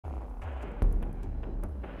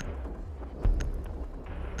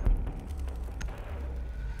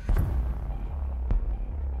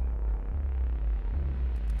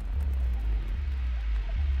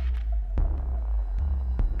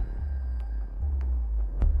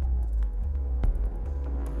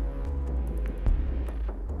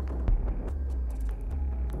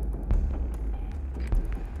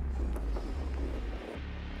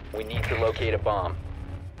We need to locate a bomb.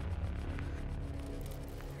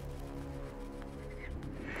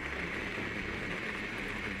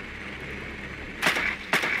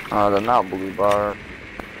 The not blue bar,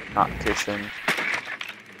 not kitchen.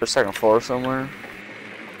 The second floor somewhere.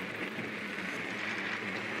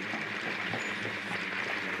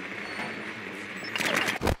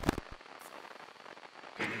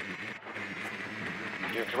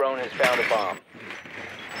 Your drone has found a bomb.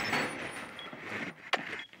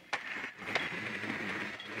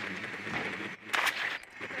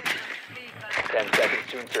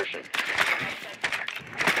 To insertion.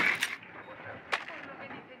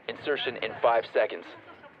 Insertion in 5 seconds.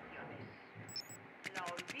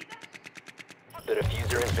 The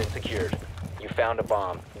diffuser has been secured. You found a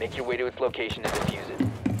bomb. Make your way to its location and defuse it.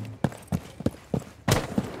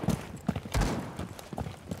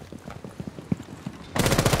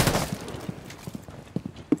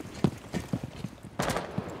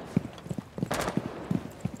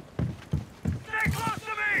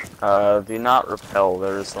 Do not repel.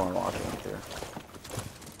 There is someone watching here.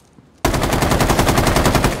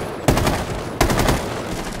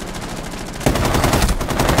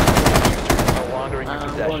 No longer in your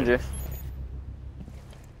possession.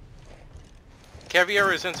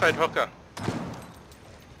 Caviar is inside hookah.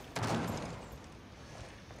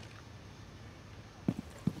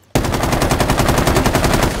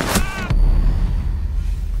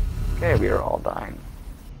 Okay, we are all dying.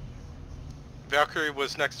 Valkyrie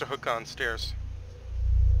was next to hookah on stairs.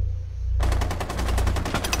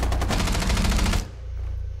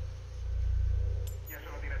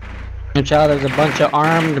 Watch out, there's a bunch of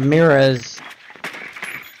armed mirrors.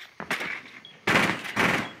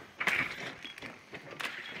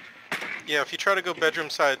 Yeah, if you try to go bedroom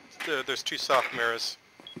side, there's 2 soft mirrors,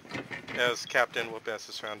 as Captain Whoop-Ass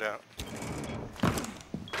has found out.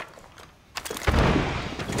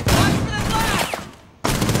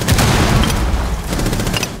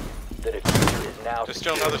 There's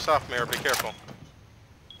still another soft mirror, be careful.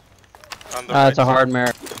 On the right It's a hard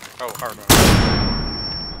mirror. Oh, hard one.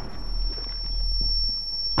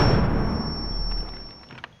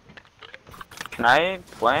 Can I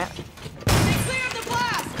plant?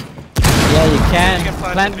 Yeah, you can. You can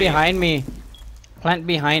plant Plant the behind me. Plant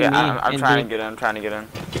behind me. I'm trying to get in. I'm trying to get in.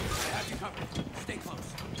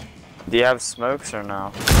 Do you have smokes or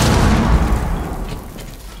no?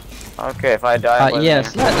 Okay, if I die,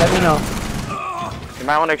 yes, let me know. You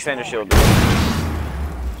might want to extend your shield. Dude.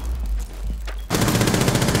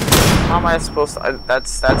 How am I supposed to?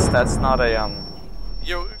 That's not a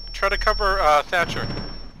Yo, try to cover Thatcher.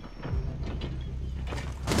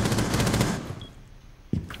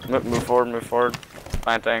 Move forward.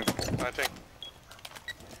 Planting. Planting.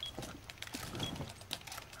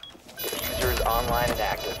 Diffuser is online and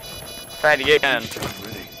active. Trying to get in.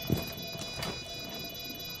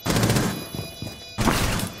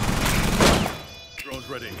 Drone's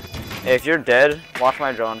ready. Hey, if you're dead, watch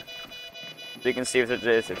my drone. So you can see if it's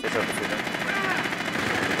overshooting.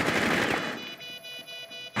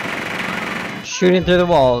 Shooting through the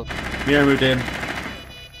wall. Mirror moved in.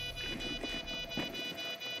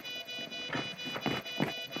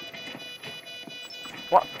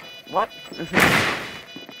 What?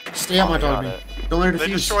 Stay out, my dog. Don't let her They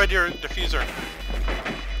defuse. destroyed your diffuser.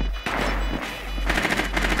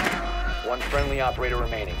 One friendly operator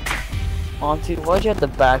remaining. Monty, why'd you have to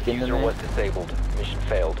back into Diffuser me? was disabled. Mission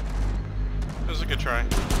failed. It was a good try.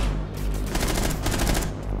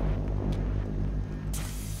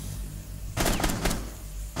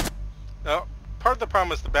 Now, part of the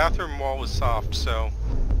problem is the bathroom wall was soft, so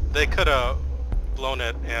they could have blown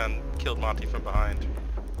it and killed Monty from behind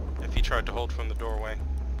if he tried to hold from the doorway.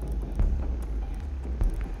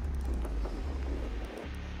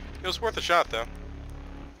 It was worth a shot, though.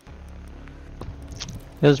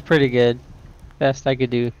 It was pretty good. Best I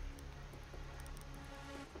could do.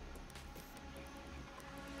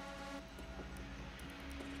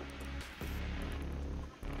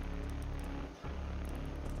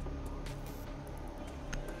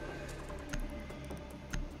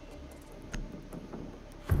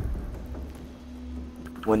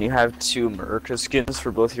 When you have 2 America skins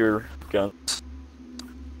for both your guns.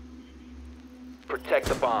 Protect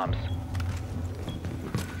the bombs.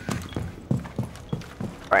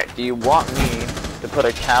 Alright, do you want me to put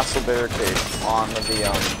a castle barricade on the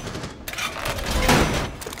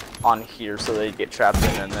on here so they get trapped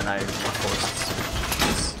in and then I reinforce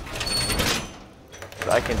this?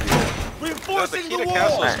 I can do it. The key to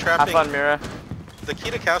castle is Have trapping. fun, Mira. The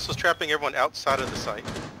key to castle is trapping everyone outside of the site.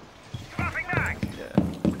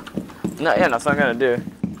 No, that's what I'm gonna do.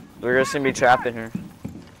 We're just gonna be trapped in here.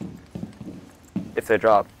 If they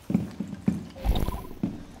drop.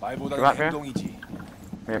 Come out, Mira.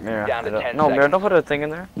 Mira. Down to 10 No, Mira, seconds. don't put a thing in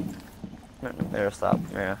there. Mira, stop.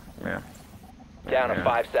 Mira. Down to Mira.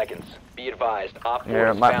 5 seconds. Be advised, Op 4 Mira,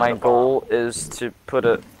 has found my a goal is to put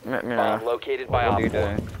a... bomb Mira, located by what are Op you 4.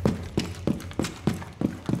 doing?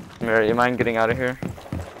 Mira, you mind getting out of here?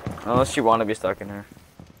 Unless you want to be stuck in here.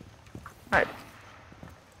 Alright.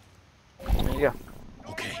 There you go.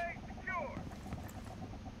 Okay.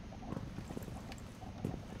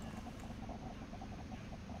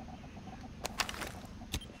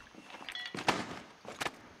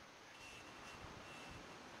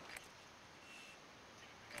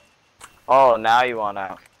 Oh, now you want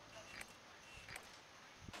out.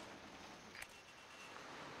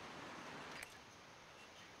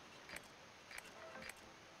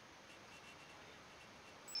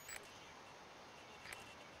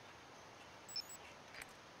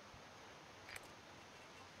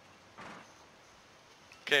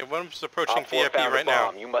 Okay, one's approaching Op 4 VIP found right a now.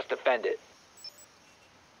 bomb. You must defend it.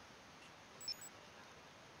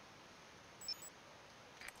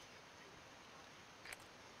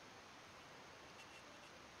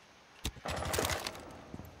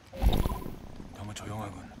 너무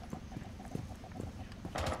조용하군.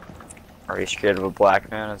 Are you scared of a black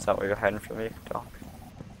man? Is that why you're hiding from me, dog?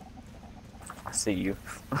 I see you.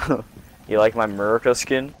 You like my Murica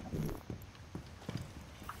skin?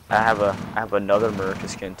 I have another Murica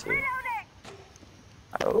skin too.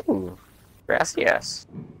 Oh, gracias.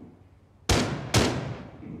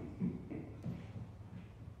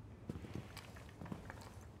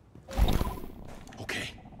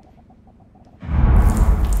 오케이.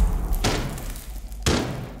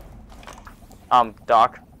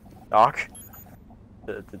 Doc.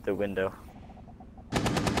 The window.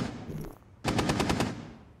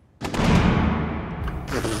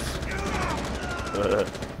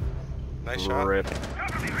 Nice shot. Rip.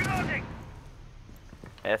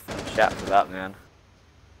 F and chat for that, man.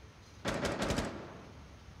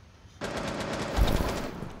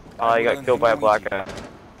 Oh, you got killed by a black guy.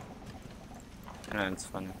 And it's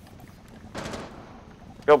funny.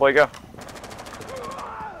 Go, boy, go.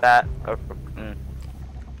 That.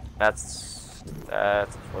 That's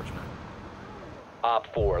unfortunate. Op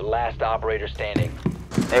 4, last operator standing.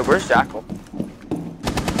 Hey, where's Jackal?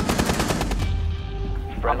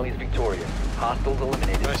 Friendly's victorious. Hostiles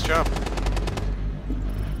eliminated. Nice job.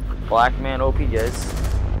 Black man OP, guys.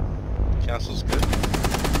 Castle's good.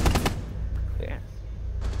 Yeah.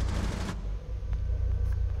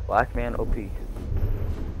 Black man OP.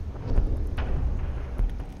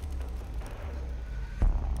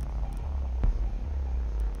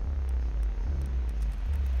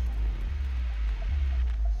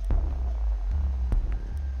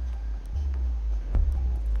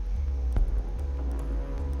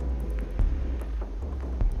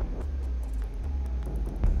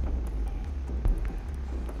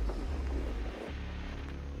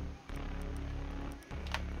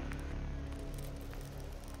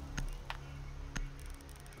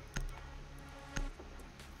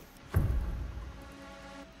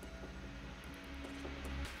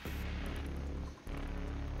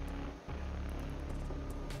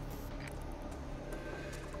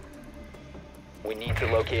 We need to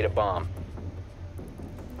locate a bomb.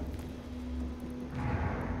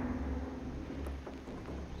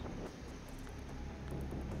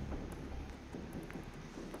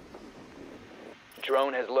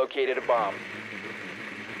 Drone has located a bomb.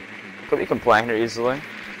 Could we comply here easily?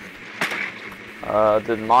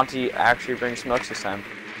 Did Monty actually bring smokes this time?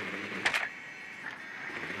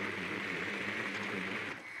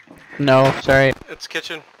 No, sorry. It's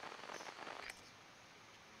kitchen.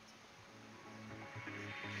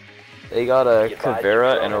 They got a Be advised,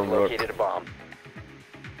 Kavera drone and a has Rook. located a bomb.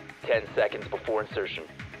 10 seconds before insertion.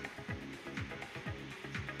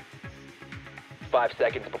 5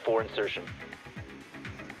 seconds before insertion.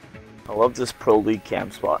 I love this Pro League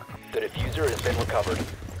camp spot. The diffuser has been recovered.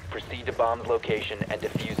 Proceed to bomb's location and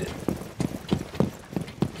defuse it.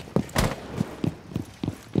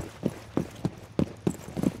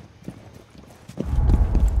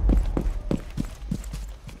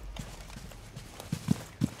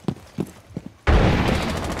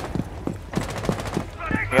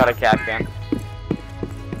 We got a cat can.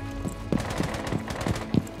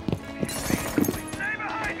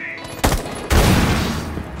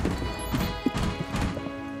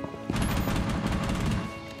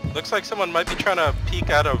 Looks like someone might be trying to peek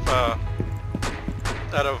out of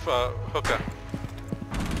hookah.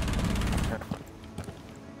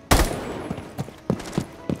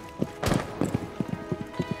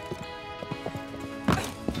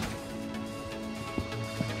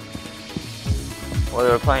 Well,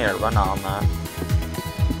 they were playing a run on that.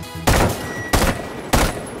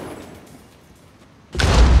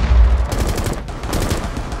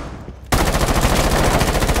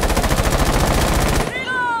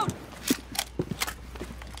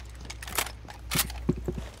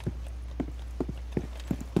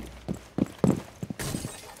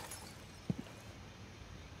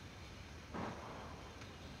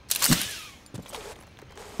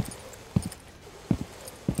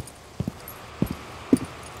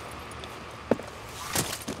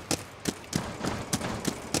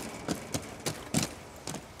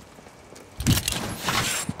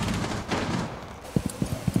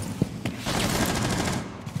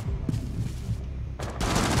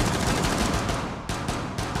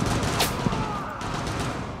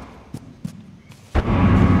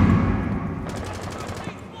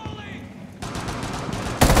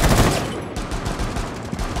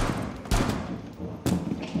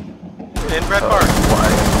 red bar.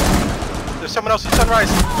 Why? There's someone else at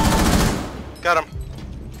sunrise. Got him.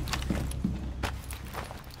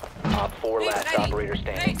 Op 4 last operator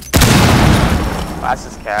standing.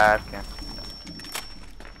 Fastest cat.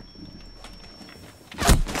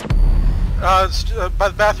 By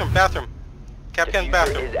the bathroom. Capcan Diffuser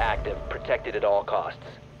bathroom. is active, protected at all costs.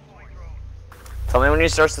 Tell me when he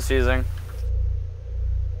starts defusing.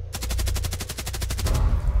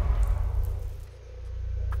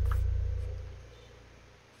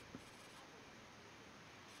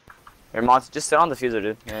 Here, Monty, just sit on the diffuser,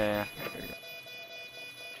 dude. Yeah.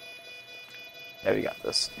 Yeah, we got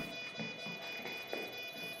this.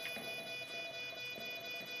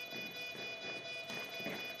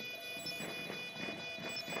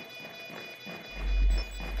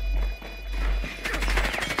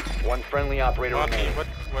 One friendly operator Monty, remaining.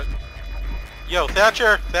 what? Yo,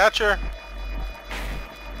 Thatcher!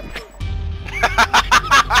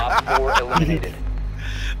 Op 4 eliminated.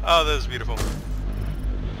 Oh, that was beautiful.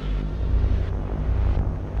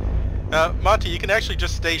 Monty, you can actually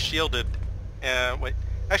just stay shielded. Wait.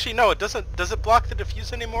 Actually, no, it doesn't. Does it block the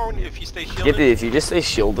diffuse anymore if you stay Yeah, shielded? dude, if you just stay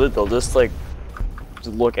shielded, they'll just like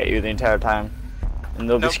look at you the entire time, and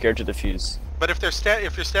they'll Nope. be scared to defuse. But if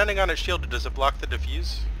you're standing on it shielded, does it block the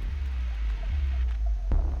diffuse?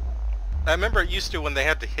 I remember it used to when they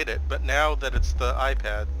had to hit it, but now that it's the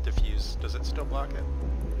iPad diffuse, does it still block it?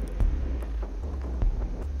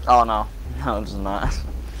 Oh no, no, it does not.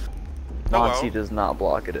 Oh, Monty well. does not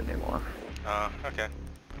block it anymore. Okay.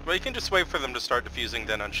 Well, you can just wait for them to start diffusing,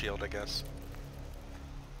 then unshield, I guess.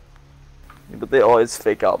 Yeah, but they always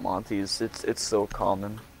fake out Monties. It's so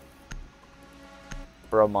common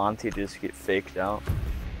for a Monty to just get faked out.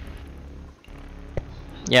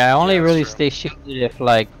 Yeah, I only Yeah, that's really true. stay shielded if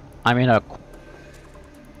like I'm in a.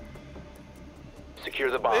 Secure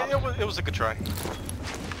the bomb. It was a good try.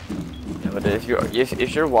 Yeah, but if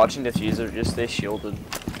you're watching diffuser, just stay shielded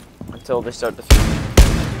until they start defusing.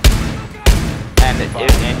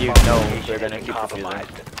 And you know they're gonna keep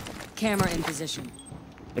defusing. Camera in position.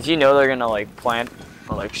 If you know they're gonna like plant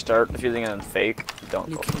or like start defusing and then fake, don't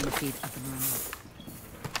New go. camera feed up and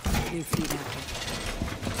running. New feed active.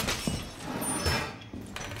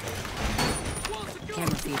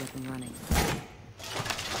 Camera feed up and running.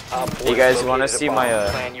 Op 4 Hey guys, has you wanna located a see bomb. my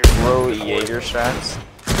Plan your pro defense Jaeger accordingly. strats?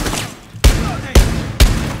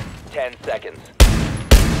 10 seconds.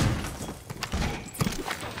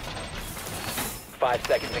 5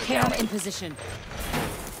 seconds and Camera in counting. position.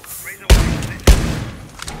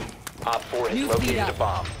 Op 4 has New feed located a up.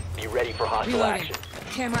 bomb. Be ready for hostile Reloading. action.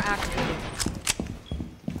 Camera activated.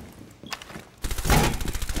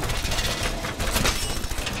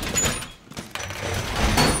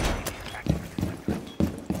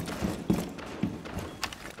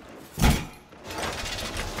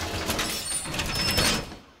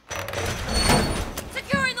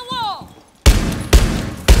 Securing the wall.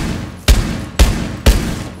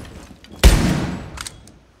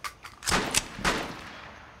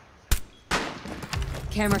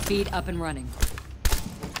 Camera feed up and running.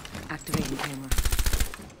 Activating camera.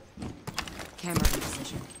 Camera in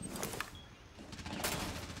position.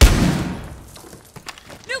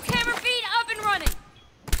 New camera feed up and running.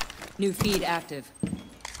 New feed active.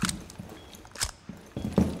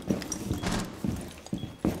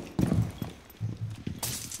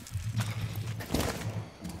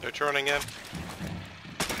 They're turning in.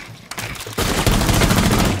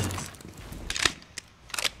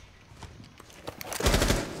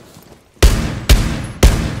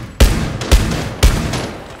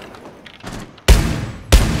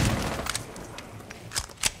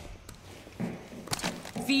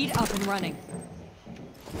 Feed up and running.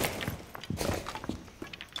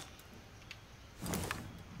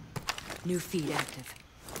 New feed active.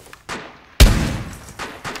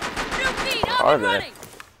 New feed up Are and they? running.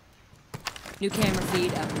 New camera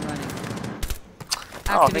feed up and running.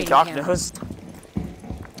 Oh, Activating hey, Doc camera. knows.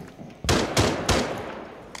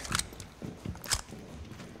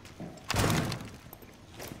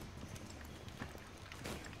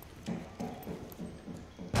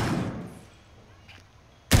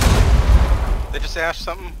 They just asked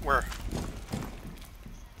something? Where?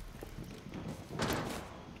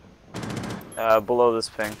 Below this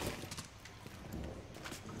ping.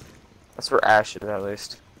 That's where Ash is at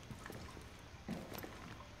least.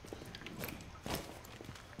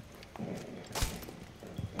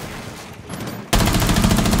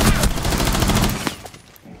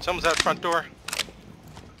 Someone's at front door.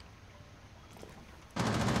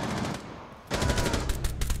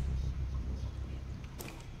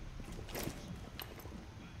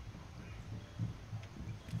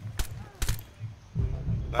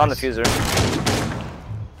 On the fuser.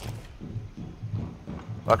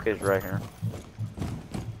 Bucket's right here.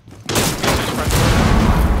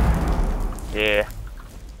 Yeah.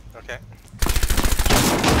 Okay.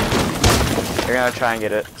 You're gonna try and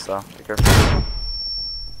get it, so be careful.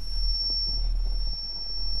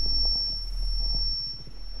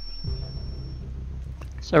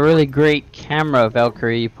 It's a really great camera,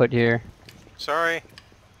 Valkyrie, you put here. Sorry.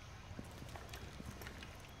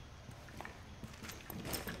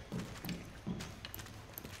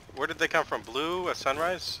 Where did they come from? Blue? A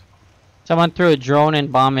sunrise? Someone threw a drone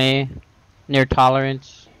in bomb A near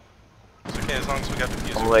Tolerance. It's okay as long as we got the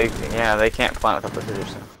fuser. Like, yeah, they can't plant without the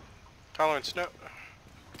fuser. Tolerance, no.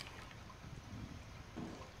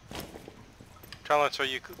 Tolerance, are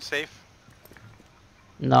you safe?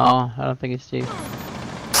 No, I don't think it's safe.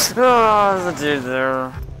 Oh, there's a dude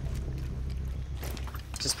there.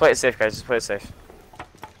 Just play it safe, guys. Just play it safe.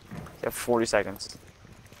 You have 40 seconds.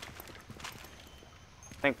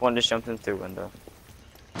 I think one just jumped in through window.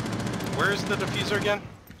 Where's the diffuser again?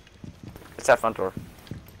 It's that front door.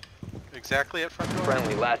 Exactly at front door?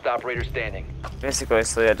 Friendly, last operator standing. Basically,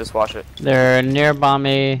 so yeah, just watch it. They're near bomb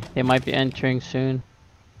A. They might be entering soon.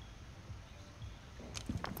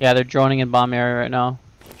 Yeah, they're droning in bomb area right now.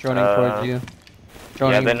 Droning towards you.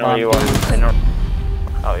 Droning Yeah, they in know where you bomb are. B. They know.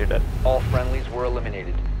 Oh, you're dead. All friendlies were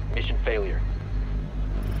eliminated. Mission failure.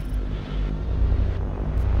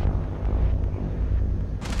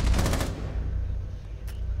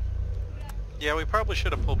 Yeah, we probably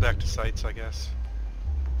should have pulled back to sites, I guess.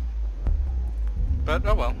 But,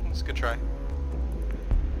 oh well, it's a good try.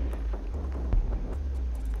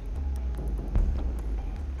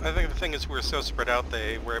 I think the thing is we're so spread out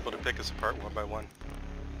they were able to pick us apart one by one.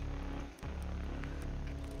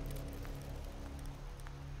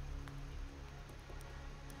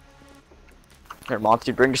 Here,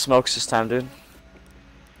 Monty, bring your smokes this time, dude.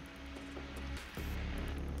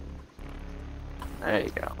 There you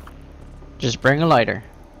go. Just bring a lighter.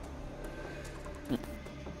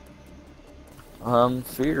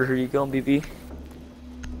 Fear, here you go, BB.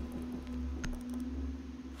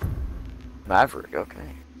 Maverick, okay.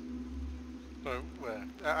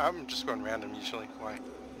 I'm just going random usually. Why?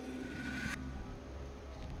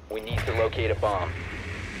 We need to locate a bomb.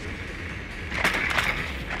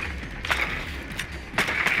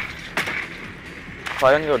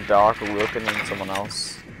 Probably gonna go Doc or Wilkin and someone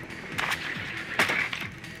else.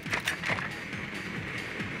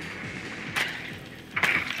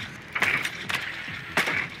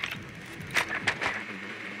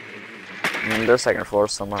 They're second floor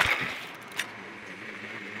somewhere.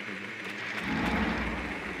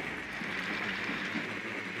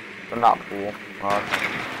 They're not pool.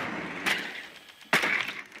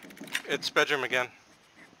 It's bedroom again.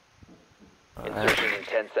 Insertion in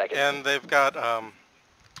 10 seconds. And they've got, Oh,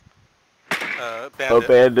 bandit.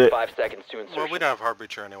 bandit. 5 seconds to insertion. Well, we don't have hard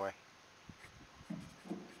breacher anyway.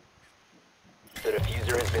 The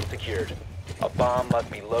diffuser has been secured. A bomb must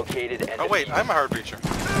be located and Oh wait, defused. I'm a hard breacher.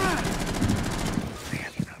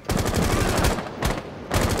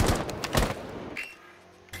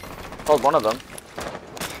 Called one of them.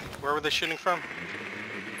 Where were they shooting from?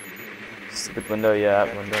 Stupid window, yeah,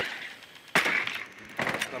 window.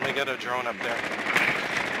 Let me get a drone up there.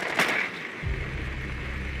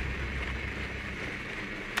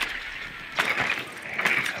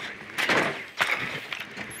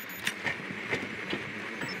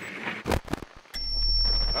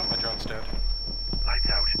 Oh, my drone's dead. Lights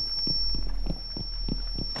out.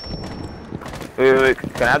 Wait,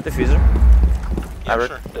 can I have the diffuser? Yeah, Maverick?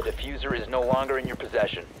 sure. The diffuser is no longer in your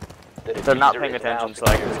possession. The They're not diffuser paying is now attention, so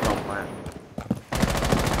I can secured. just go plant.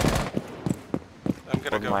 I'm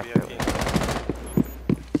gonna Wouldn't go like VIP.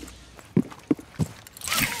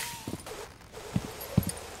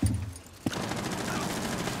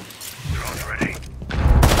 Drone's ready.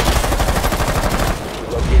 We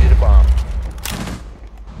located a bomb.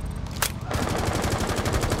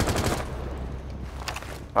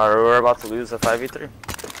 Alright, we're about to lose a 5v3.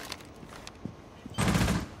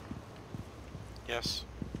 Yes.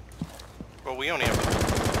 Well, we only have...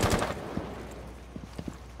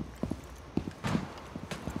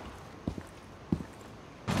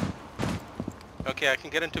 Okay, I can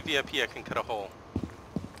get into VIP, I can cut a hole.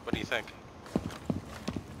 What do you think?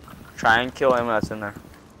 Try and kill him that's in there.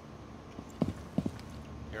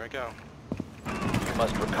 Here I go. You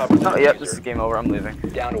must recover the Oh, yep, this is diffuser. game over. I'm leaving.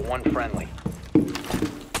 Down to one friendly.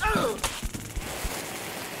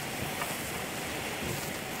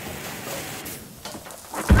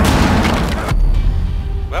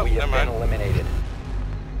 Well, We never have been mind. eliminated.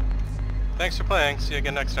 Thanks for playing. See you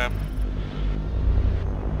again next time.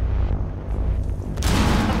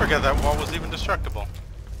 forget that wall was even destructible.